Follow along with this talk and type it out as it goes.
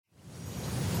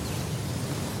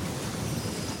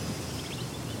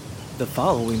The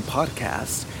following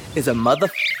podcast is a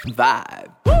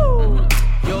vibe.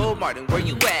 Woo! Yo, Martin, where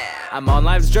you at? I'm on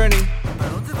life's journey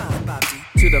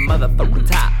to the motherfucking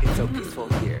top. It's so peaceful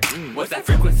here. What's that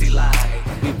frequency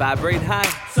like? We vibrate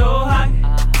high, So high.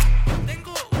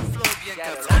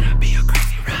 Yes. It's gonna be a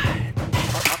crazy ride.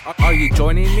 Are you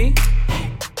joining me?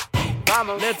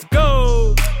 Vamos. Let's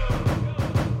go!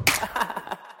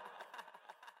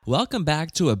 Welcome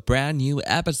back to a brand new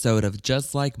episode of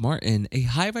Just Like Martin, a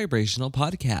high vibrational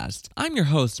podcast. I'm your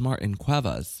host, Martin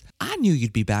Cuevas. I knew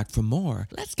you'd be back for more.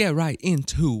 Let's get right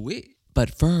into it.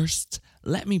 But first,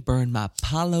 let me burn my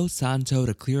Palo Santo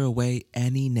to clear away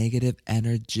any negative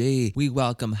energy. We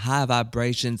welcome high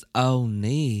vibrations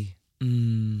only.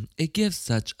 It gives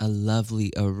such a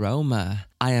lovely aroma.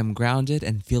 I am grounded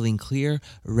and feeling clear,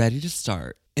 ready to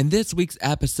start. In this week's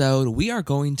episode, we are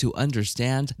going to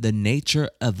understand the nature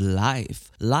of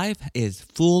life. Life is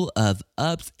full of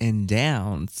ups and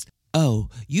downs. Oh,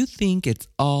 you think it's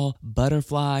all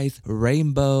butterflies,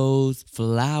 rainbows,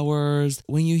 flowers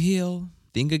when you heal?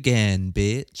 Think again,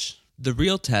 bitch. The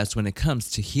real test when it comes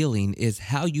to healing is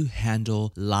how you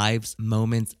handle life's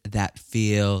moments that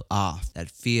feel off,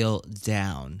 that feel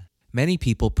down. Many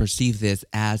people perceive this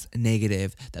as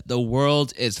negative, that the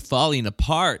world is falling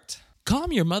apart.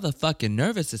 Calm your motherfucking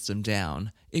nervous system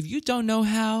down. If you don't know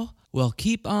how, well,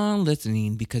 keep on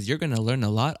listening because you're going to learn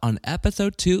a lot on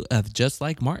episode 2 of Just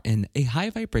Like Martin, a high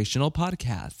vibrational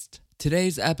podcast.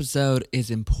 Today's episode is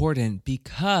important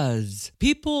because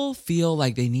people feel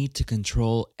like they need to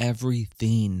control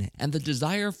everything, and the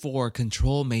desire for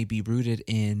control may be rooted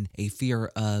in a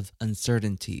fear of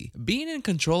uncertainty. Being in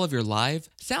control of your life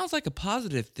sounds like a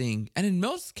positive thing, and in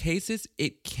most cases,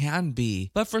 it can be.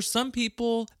 But for some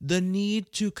people, the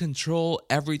need to control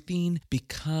everything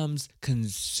becomes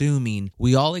consuming.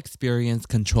 We all experience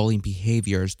controlling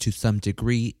behaviors to some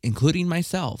degree, including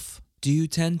myself. Do you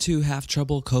tend to have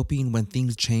trouble coping when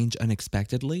things change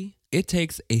unexpectedly? It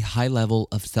takes a high level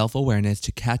of self-awareness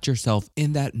to catch yourself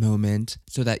in that moment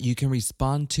so that you can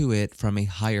respond to it from a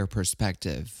higher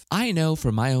perspective. I know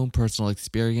from my own personal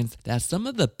experience that some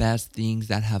of the best things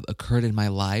that have occurred in my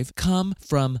life come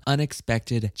from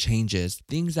unexpected changes,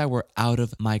 things that were out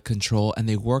of my control, and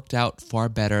they worked out far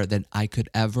better than I could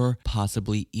ever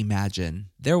possibly imagine.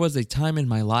 There was a time in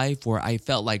my life where I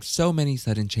felt like so many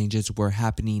sudden changes were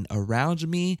happening around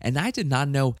me, and I did not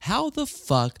know how the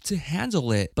fuck to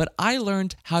handle it. But I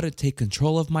learned how to take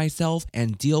control of myself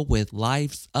and deal with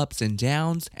life's ups and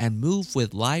downs and move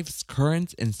with life's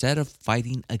currents instead of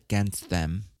fighting against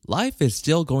them. Life is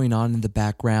still going on in the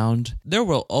background. There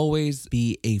will always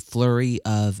be a flurry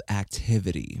of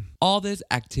activity. All this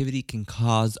activity can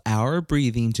cause our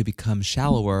breathing to become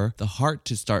shallower, the heart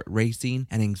to start racing,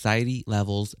 and anxiety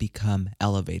levels become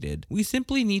elevated. We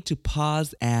simply need to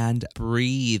pause and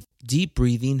breathe. Deep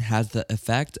breathing has the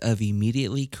effect of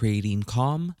immediately creating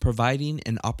calm, providing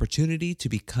an opportunity to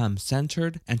become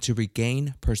centered and to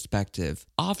regain perspective.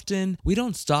 Often, we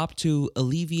don't stop to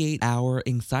alleviate our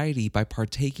anxiety by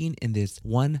partaking in this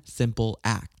one simple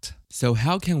act. So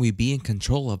how can we be in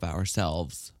control of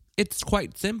ourselves? It's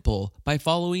quite simple by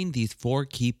following these 4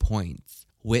 key points: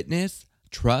 witness,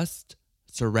 trust,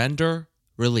 surrender,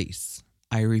 release.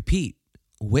 I repeat,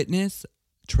 witness,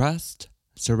 trust,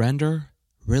 surrender,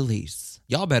 release.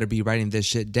 Y'all better be writing this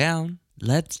shit down.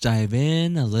 Let's dive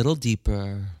in a little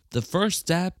deeper. The first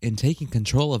step in taking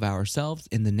control of ourselves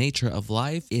in the nature of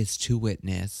life is to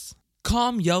witness.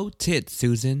 Calm yo tits,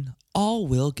 Susan. All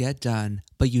will get done,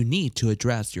 but you need to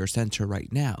address your center right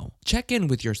now. Check in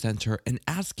with your center and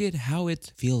ask it how it's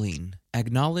feeling.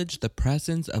 Acknowledge the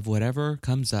presence of whatever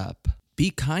comes up. Be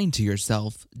kind to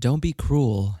yourself. Don't be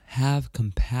cruel. Have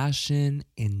compassion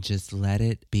and just let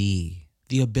it be.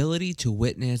 The ability to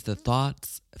witness the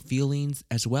thoughts, feelings,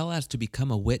 as well as to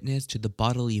become a witness to the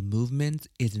bodily movements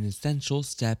is an essential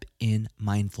step in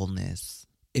mindfulness.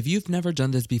 If you've never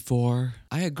done this before,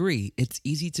 I agree, it's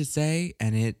easy to say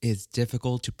and it is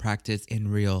difficult to practice in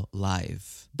real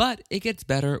life. But it gets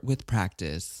better with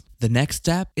practice. The next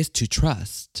step is to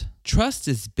trust. Trust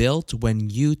is built when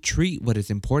you treat what is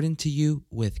important to you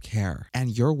with care,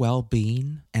 and your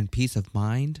well-being and peace of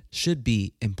mind should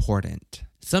be important.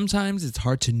 Sometimes it's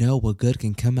hard to know what good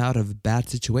can come out of a bad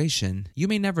situation. You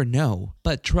may never know,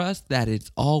 but trust that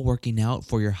it's all working out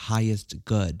for your highest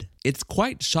good. It's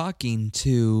quite shocking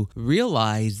to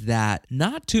realize that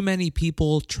not too many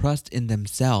people trust in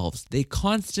themselves. They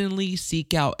constantly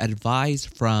seek out advice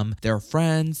from their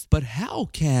friends, but how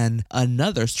can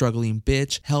another struggling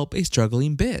bitch help a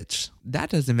struggling bitch? That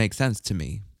doesn't make sense to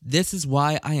me. This is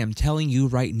why I am telling you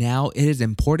right now, it is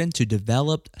important to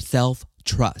develop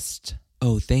self-trust.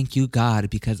 Oh, thank you,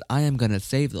 God, because I am gonna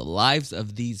save the lives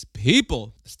of these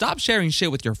people. Stop sharing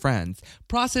shit with your friends.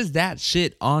 Process that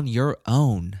shit on your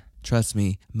own. Trust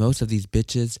me, most of these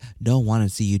bitches don't want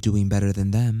to see you doing better than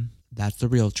them. That's the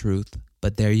real truth.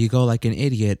 But there you go, like an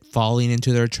idiot, falling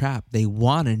into their trap. They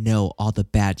want to know all the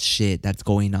bad shit that's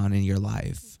going on in your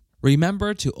life.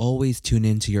 Remember to always tune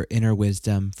into your inner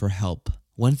wisdom for help.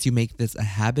 Once you make this a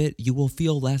habit, you will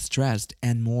feel less stressed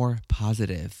and more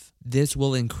positive. This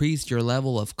will increase your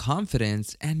level of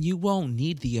confidence and you won't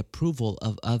need the approval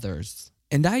of others.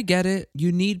 And I get it,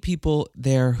 you need people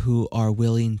there who are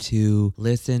willing to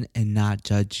listen and not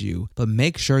judge you, but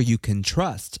make sure you can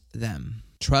trust them.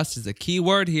 Trust is a key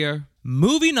word here.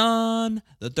 Moving on,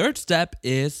 the third step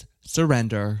is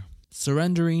surrender.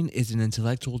 Surrendering is an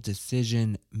intellectual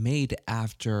decision made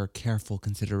after careful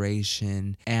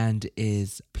consideration and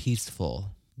is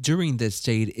peaceful. During this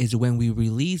state is when we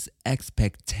release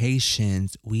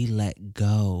expectations, we let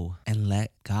go and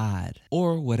let God,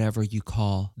 or whatever you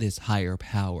call this higher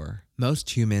power.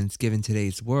 Most humans, given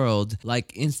today's world,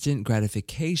 like instant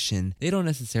gratification. They don't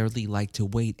necessarily like to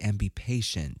wait and be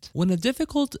patient. When a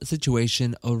difficult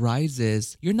situation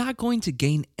arises, you're not going to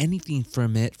gain anything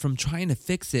from it from trying to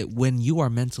fix it when you are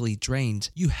mentally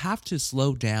drained. You have to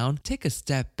slow down, take a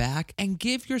step back, and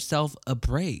give yourself a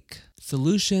break.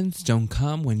 Solutions don't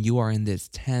come when you are in this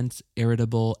tense,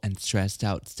 irritable, and stressed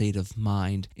out state of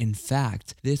mind. In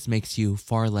fact, this makes you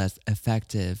far less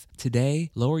effective. Today,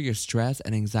 lower your stress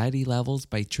and anxiety levels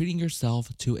by treating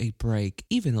yourself to a break,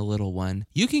 even a little one.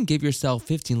 You can give yourself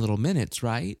 15 little minutes,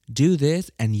 right? Do this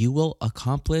and you will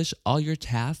accomplish all your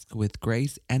tasks with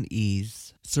grace and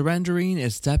ease. Surrendering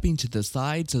is stepping to the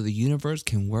side so the universe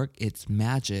can work its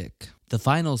magic. The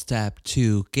final step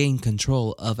to gain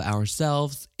control of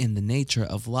ourselves in the nature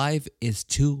of life is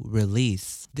to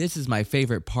release. This is my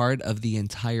favorite part of the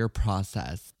entire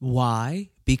process. Why?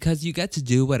 Because you get to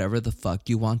do whatever the fuck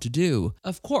you want to do.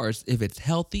 Of course, if it's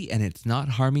healthy and it's not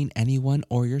harming anyone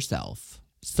or yourself.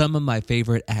 Some of my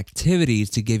favorite activities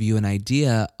to give you an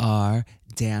idea are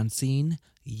dancing,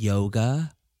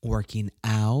 yoga, working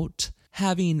out,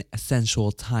 having a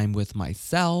sensual time with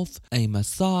myself, a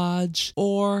massage,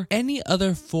 or any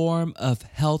other form of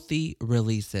healthy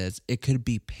releases. It could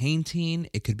be painting,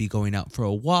 it could be going out for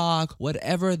a walk,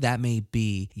 whatever that may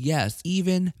be. Yes,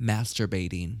 even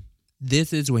masturbating.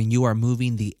 This is when you are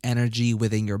moving the energy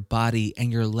within your body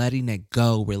and you're letting it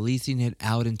go, releasing it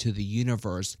out into the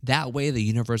universe. That way the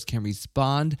universe can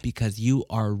respond because you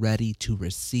are ready to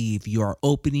receive. You are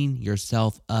opening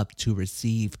yourself up to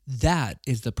receive. That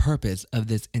is the purpose of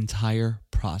this entire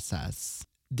process.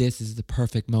 This is the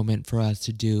perfect moment for us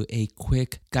to do a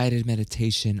quick guided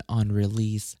meditation on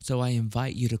release. So I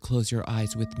invite you to close your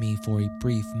eyes with me for a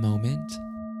brief moment.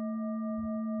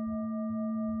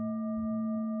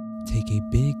 Take a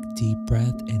big, deep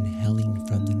breath, inhaling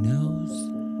from the nose,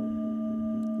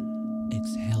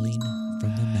 exhaling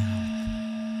from the mouth.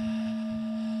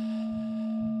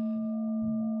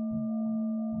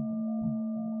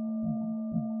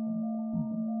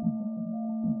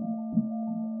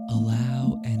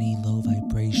 Allow any low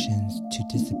vibrations to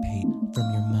dissipate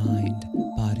from your mind,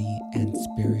 body, and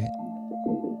spirit.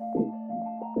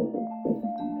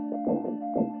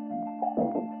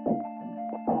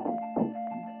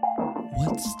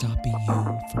 What's stopping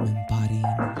you from embodying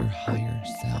your higher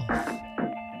self?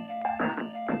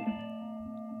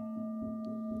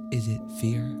 Is it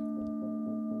fear?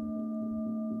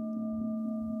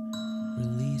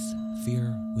 Release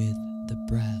fear with the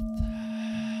breath.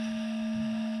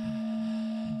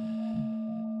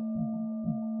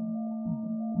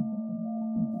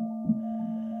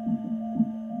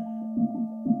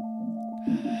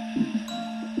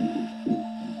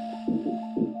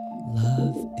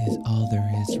 Love is all there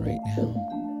is right now,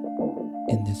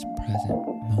 in this present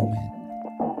moment.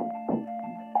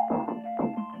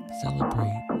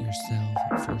 Celebrate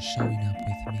yourself for showing up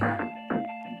with me.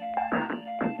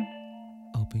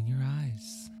 Open your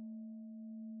eyes.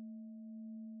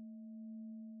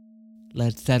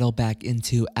 Let's settle back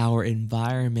into our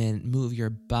environment. Move your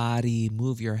body,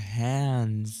 move your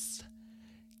hands.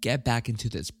 Get back into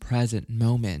this present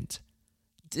moment.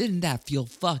 Didn't that feel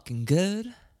fucking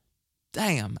good?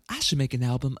 Damn, I should make an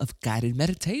album of guided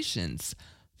meditations.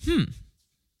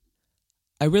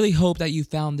 I really hope that you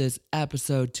found this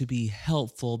episode to be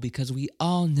helpful because we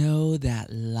all know that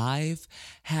life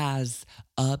has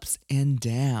ups and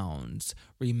downs.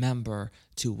 Remember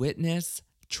to witness,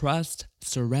 trust,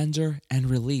 surrender, and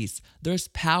release. There's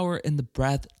power in the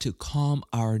breath to calm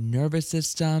our nervous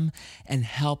system and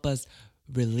help us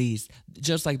release.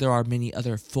 Just like there are many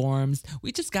other forms,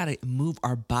 we just got to move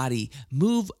our body,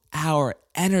 move our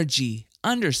energy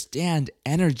Understand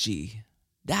energy.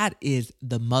 That is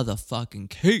the motherfucking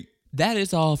key. That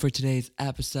is all for today's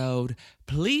episode.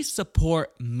 Please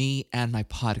support me and my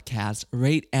podcast.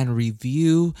 Rate and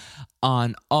review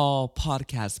on all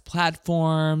podcast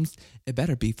platforms. It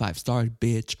better be 5-star,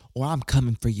 bitch, or I'm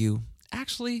coming for you.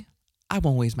 Actually, I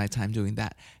won't waste my time doing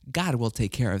that. God will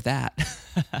take care of that.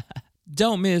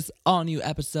 Don't miss all new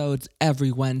episodes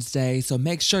every Wednesday, so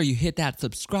make sure you hit that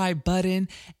subscribe button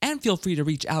and feel free to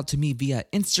reach out to me via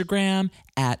Instagram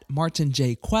at Martin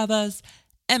J. Cuevas,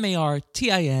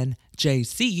 MartinJcuevas.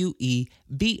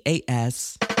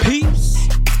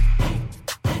 Peace.